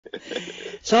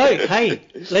So, hey,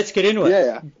 let's get into it.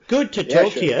 Yeah. Good to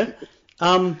talk to you.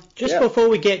 Just before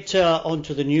we get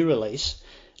onto the new release,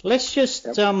 let's just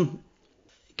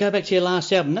go back to your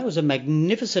last album. That was a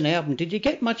magnificent album. Did you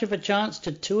get much of a chance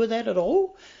to tour that at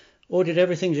all, or did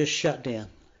everything just shut down?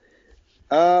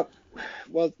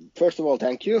 Well, first of all,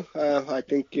 thank you. I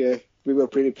think we were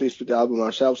pretty pleased with the album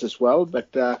ourselves as well.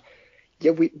 But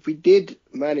we did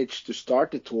manage to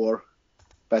start the tour,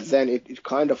 but then it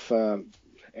kind of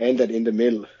ended in the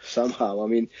middle somehow. I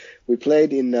mean, we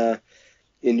played in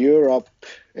Europe,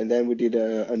 and then we did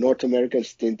a North American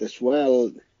stint as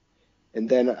well, and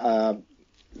then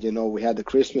we had the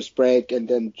Christmas break, and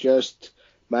then just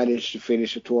managed to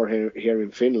finish a tour here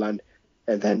in Finland,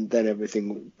 and then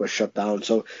everything was shut down.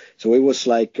 So it was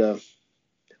like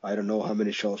I don't know how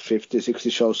many shows, 50, 60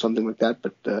 shows, something like that,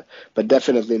 but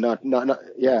definitely not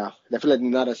definitely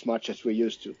not as much as we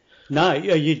used to. No,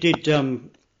 you did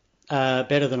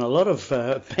better than a lot of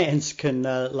bands can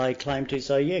lay claim to.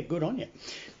 So yeah, good on you.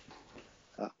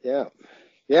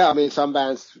 Yeah. I mean, some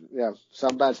bands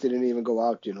didn't even go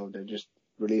out. They just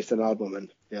released an album,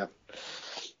 and yeah.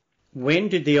 When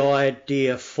did the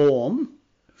idea form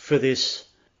for this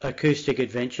Acoustic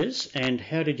Adventures, and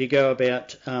how did you go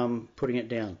about putting it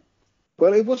down?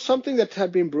 Well, it was something that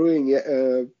had been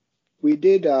brewing. We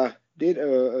did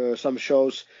some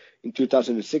shows in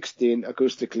 2016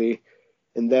 acoustically,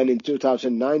 and then in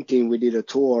 2019 we did a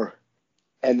tour,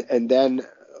 and then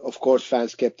of course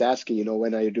fans kept asking,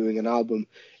 when are you doing an album?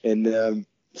 And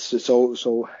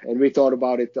so and we thought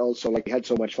about it also, like we had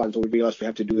so much fun, so we realized we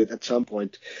have to do it at some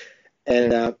point.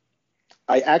 And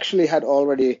I actually had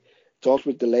already talked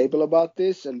with the label about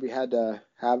this, and we had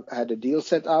a deal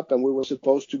set up, and we were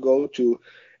supposed to go to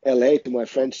LA to my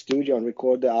friend's studio and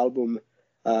record the album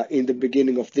in the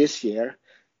beginning of this year.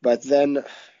 But then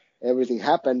everything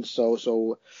happened,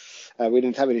 so we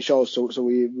didn't have any shows. So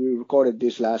we recorded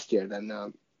this last year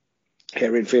then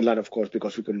here in Finland, of course,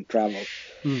 because we couldn't travel.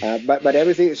 But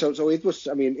everything. So it was.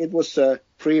 I mean, it was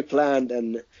pre-planned,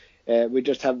 and we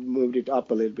just have moved it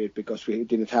up a little bit because we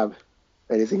didn't have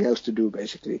anything else to do,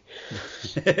 basically.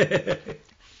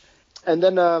 And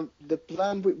then the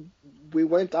plan, we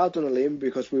went out on a limb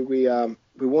because we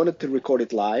wanted to record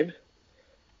it live,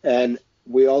 and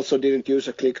we also didn't use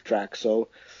a click track, so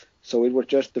it was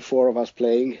just the four of us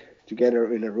playing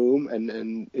together in a room,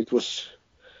 and it was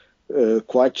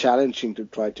quite challenging to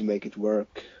try to make it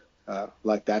work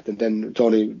like that. And then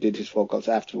Tony did his vocals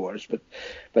afterwards,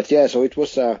 but yeah, so it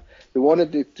was we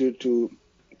wanted it to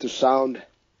sound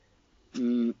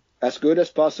as good as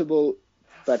possible,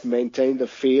 but maintain the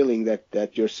feeling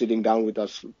that you're sitting down with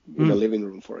us in the living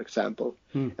room, for example,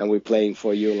 and we're playing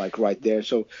for you like right there.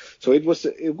 So it was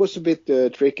a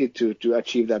bit tricky to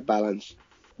achieve that balance.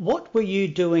 What were you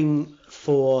doing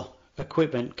for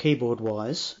equipment, keyboard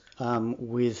wise,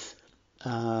 with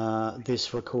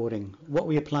this recording? What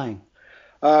were you playing?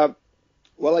 Well,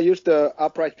 I used the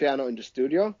upright piano in the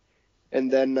studio, and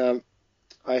then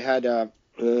I had a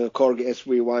Korg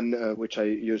SV1, which I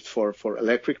used for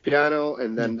electric piano,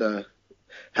 and then the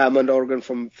Hammond organ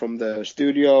from the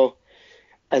studio.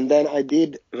 And then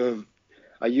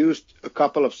I used a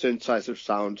couple of synthesizer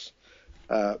sounds,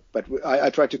 but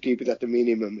I tried to keep it at the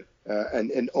minimum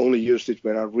and only used it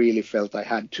when I really felt I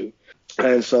had to.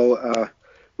 And so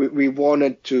we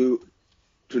wanted to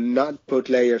not put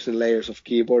layers and layers of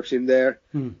keyboards in there,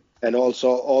 and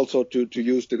also to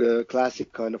use the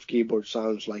classic kind of keyboard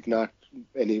sounds, like not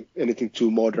anything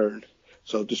too modern,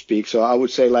 so to speak. So I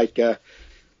would say like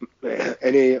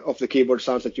any of the keyboard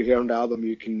sounds that you hear on the album,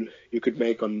 you could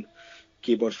make on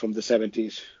keyboards from the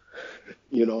 70s,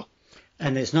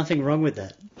 And there's nothing wrong with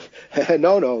that.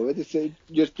 No, it's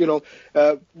just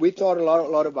we thought a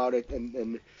lot about it,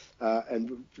 and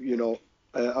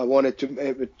I wanted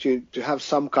to have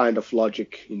some kind of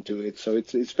logic into it. So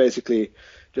it's basically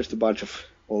just a bunch of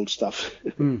old stuff,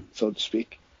 so to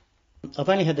speak. I've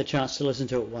only had the chance to listen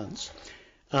to it once.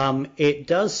 It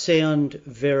does sound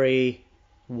very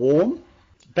warm.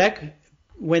 Back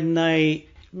when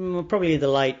probably the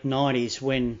late 90s,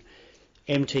 when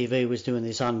MTV was doing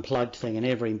this unplugged thing, and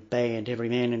every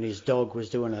man and his dog was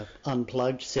doing an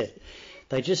unplugged set,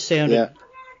 they just sounded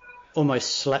almost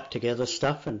slapped together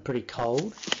stuff and pretty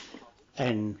cold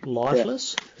and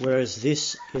lifeless, whereas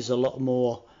this is a lot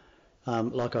more,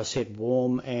 like I said,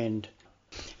 warm, and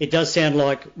it does sound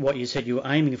like what you said you were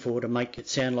aiming for, to make it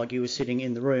sound like you were sitting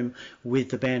in the room with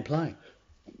the band playing.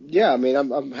 Yeah, I mean,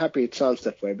 I'm happy it sounds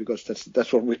that way, because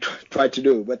that's what we try to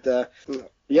do. But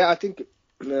I think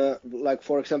like,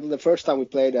 for example, the first time we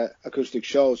played acoustic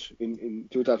shows in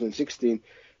 2016,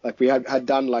 like we had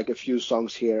done like a few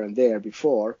songs here and there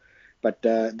before, but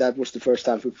that was the first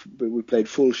time we played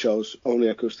full shows only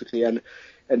acoustically,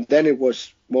 and then it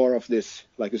was more of this,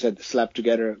 like you said, slap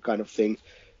together kind of thing.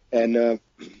 And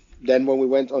then when we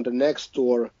went on the next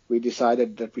tour, we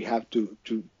decided that we have to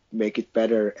make it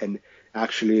better and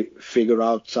actually figure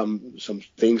out some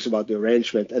things about the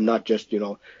arrangement, and not just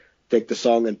take the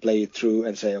song and play it through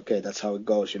and say, okay, that's how it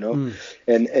goes,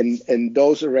 And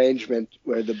those arrangements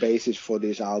were the basis for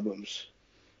these albums.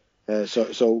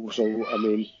 So I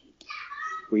mean,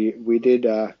 we did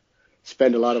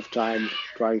spend a lot of time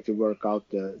trying to work out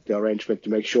the arrangement to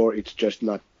make sure it's just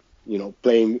not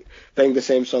playing the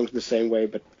same songs the same way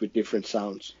but with different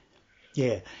sounds.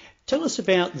 Yeah. Tell us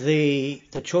about the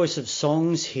choice of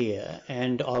songs here,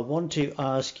 and I want to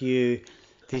ask you,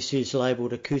 this is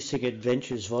labelled Acoustic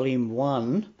Adventures Volume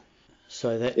 1,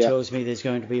 so that tells me there's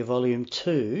going to be a Volume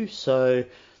 2. So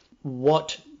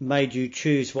what made you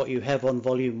choose what you have on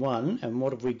Volume 1, and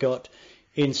what have we got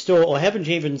in store? Or haven't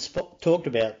you even talked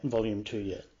about Volume 2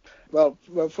 yet? Well,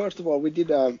 first of all, we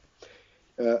did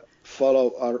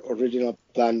follow our original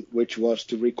plan, which was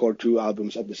to record 2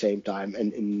 albums at the same time.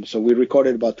 And so we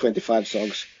recorded about 25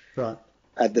 songs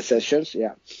at the sessions,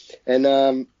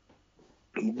 And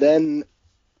then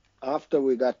after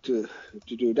we got to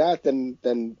do that,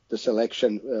 then the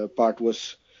selection part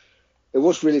was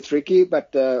really tricky,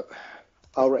 but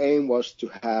our aim was to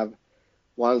have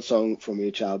one song from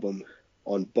each album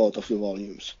on both of the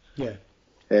volumes. Yeah.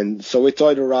 And so we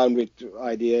toyed around with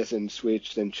ideas and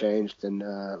switched and changed, and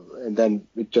then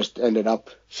it just ended up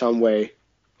some way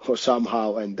or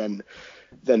somehow. And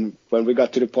then when we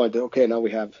got to the point that, okay, now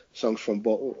we have songs from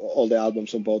all the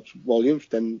albums on both volumes,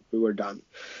 then we were done.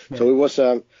 Yeah.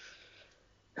 So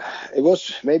it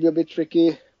was maybe a bit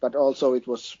tricky, but also it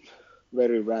was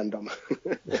very random,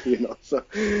 So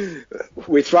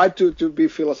we tried to be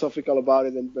philosophical about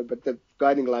it, but the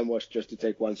guiding line was just to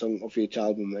take one song of each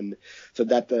album, and so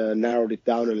that narrowed it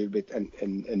down a little bit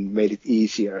and made it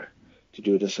easier to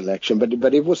do the selection.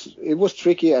 But it was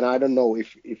tricky, and I don't know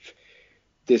if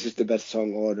this is the best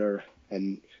song order,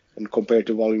 and compared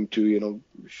to Volume 2,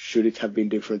 should it have been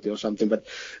different or something? But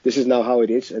this is now how it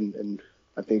is, and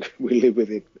I think we live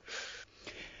with it.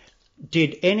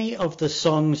 Did any of the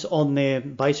songs on there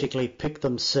basically pick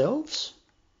themselves?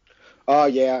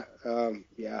 Yeah, I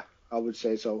would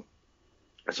say so.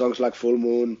 Songs like Full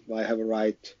Moon, I Have a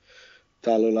Right,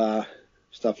 Tallulah,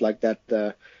 stuff like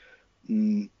that.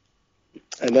 And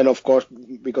then, of course,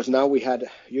 because now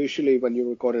usually when you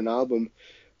record an album,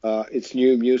 it's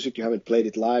new music, you haven't played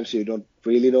it live, so you don't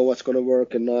really know what's going to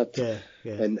work and not,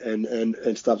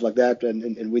 and stuff like that.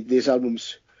 And with these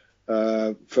albums,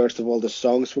 first of all, the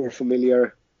songs were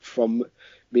familiar from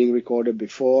being recorded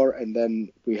before, and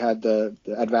then we had the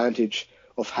advantage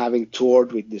of having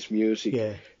toured with this music.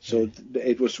 Yeah. So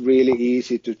it was really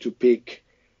easy to pick,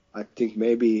 I think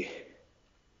maybe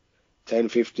 10,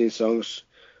 15 songs,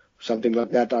 something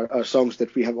like that, are songs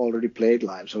that we have already played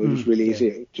live. So it was really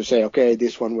easy to say, okay,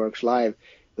 this one works live,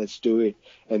 let's do it.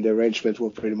 And the arrangements were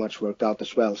pretty much worked out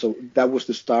as well. So that was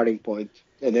the starting point.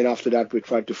 And then after that, we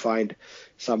tried to find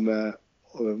some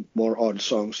more odd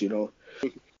songs,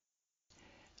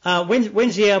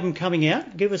 When's the album coming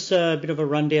out? Give us a bit of a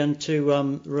rundown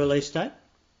to release date.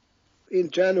 In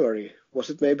January. Was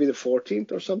it maybe the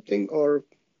 14th or something, or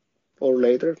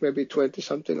later, maybe 20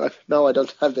 something? Now I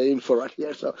don't have the info right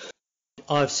here. So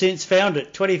I've since found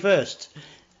it, 21st.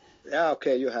 Yeah,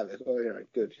 okay, you have it. Oh, yeah,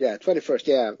 good. Yeah,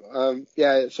 21st.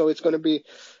 Yeah. So there's going to be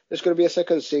a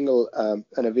second single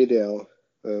and a video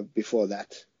before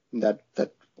that. That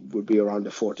would be around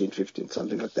the 14th, 15th,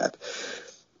 something like that.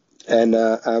 And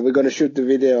we're going to shoot the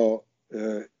video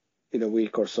in a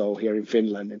week or so here in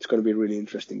Finland. It's going to be really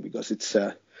interesting because it's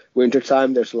winter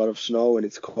time. There's a lot of snow and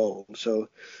it's cold. So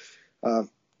and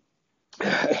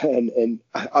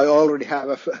I already have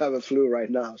a flu right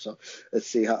now. So let's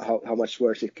see how much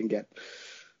worse it can get.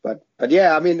 But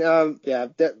yeah, I mean,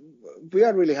 we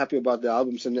are really happy about the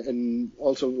albums, and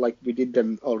also like we did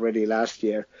them already last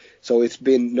year. So it's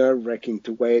been nerve-wracking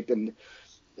to wait, and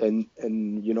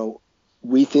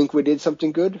we think we did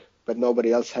something good, but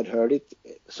nobody else had heard it.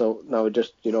 So now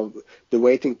just the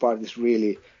waiting part is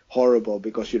really horrible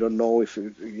because you don't know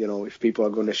if people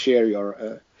are going to share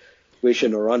your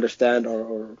vision or understand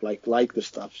or like the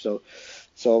stuff. So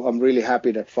I'm really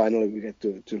happy that finally we get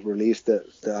to release the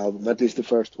album, at least the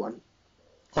first one.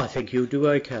 I think you'll do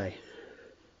okay.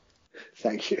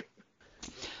 Thank you.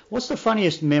 What's the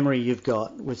funniest memory you've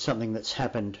got with something that's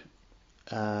happened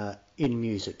in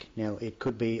music? Now, it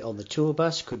could be on the tour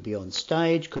bus, could be on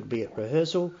stage, could be at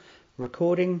rehearsal,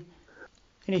 recording.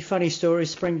 Any funny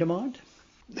stories spring to mind?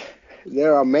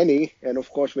 there are many, and of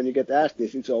course when you get asked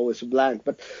this, it's always a blank.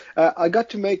 But I got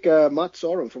to make Matt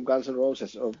Sorum from Guns N'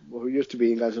 Roses, or who used to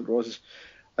be in Guns N' Roses.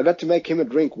 I got to make him a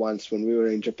drink once when we were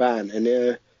in Japan,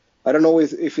 and I don't know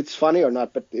if it's funny or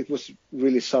not, but it was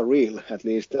really surreal, at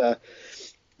least.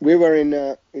 We were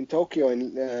in Tokyo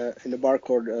in a bar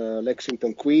called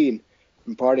Lexington Queen,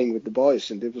 and partying with the boys,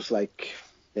 and it was like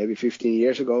maybe 15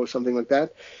 years ago or something like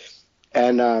that.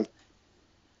 And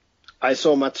I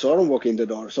saw Matt Sorum walk in the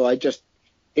door, so I just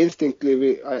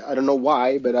instinctively, I don't know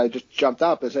why, but I just jumped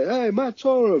up and said, "Hey, Matt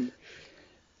Sorum!"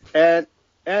 And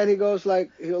he goes like,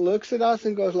 he looks at us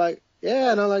and goes like,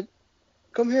 "Yeah," and I'm like,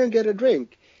 "Come here and get a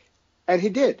drink," and he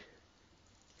did.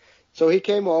 So he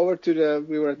came over to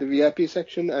we were at the VIP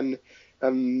section,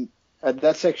 and at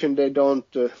that section they don't,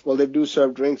 they do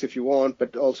serve drinks if you want,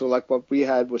 but also like what we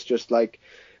had was just like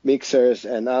mixers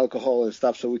and alcohol and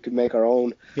stuff, so we could make our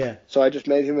own. Yeah. So I just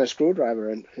made him a screwdriver,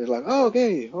 and he's like, "Oh,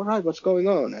 okay, all right, what's going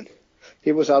on?" And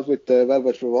he was out with the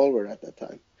Velvet Revolver at that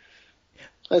time.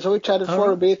 And so we chatted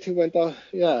for a bit. He went off.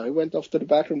 Yeah, he went off to the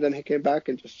bathroom. Then he came back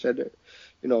and just said,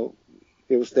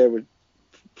 he was there with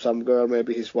some girl,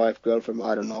 maybe his wife, girlfriend,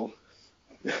 I don't know.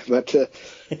 But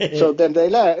so then they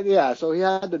left. Yeah, so he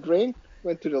had the drink,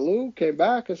 went to the loo, came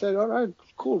back, and said, "All right,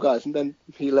 cool guys," and then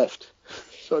he left.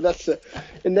 So that's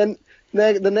and then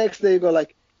the next day you go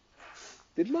like,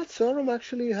 "Did Matt Sorum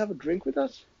actually have a drink with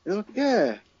us?" You're like,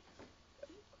 "Yeah."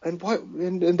 And why?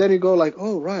 And then you go like,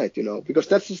 "Oh right," because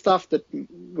that's the stuff that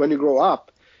when you grow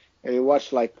up and you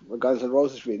watch like a Guns N'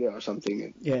 Roses video or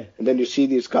something, and then you see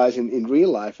these guys in real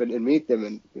life and meet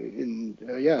them, and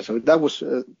so that was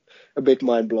a bit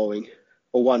mind blowing,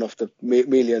 or one of the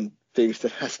million things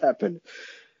that has happened.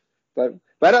 But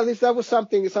at least that was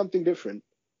something different.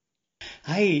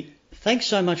 Hey, thanks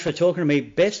so much for talking to me.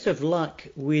 Best of luck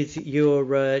with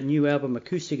your new album,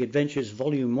 Acoustic Adventures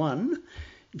Volume 1,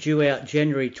 due out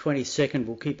January 22nd.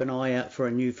 We'll keep an eye out for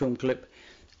a new film clip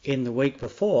in the week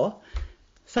before.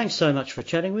 Thanks so much for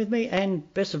chatting with me,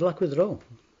 and best of luck with it all.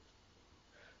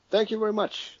 Thank you very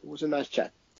much. It was a nice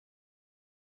chat.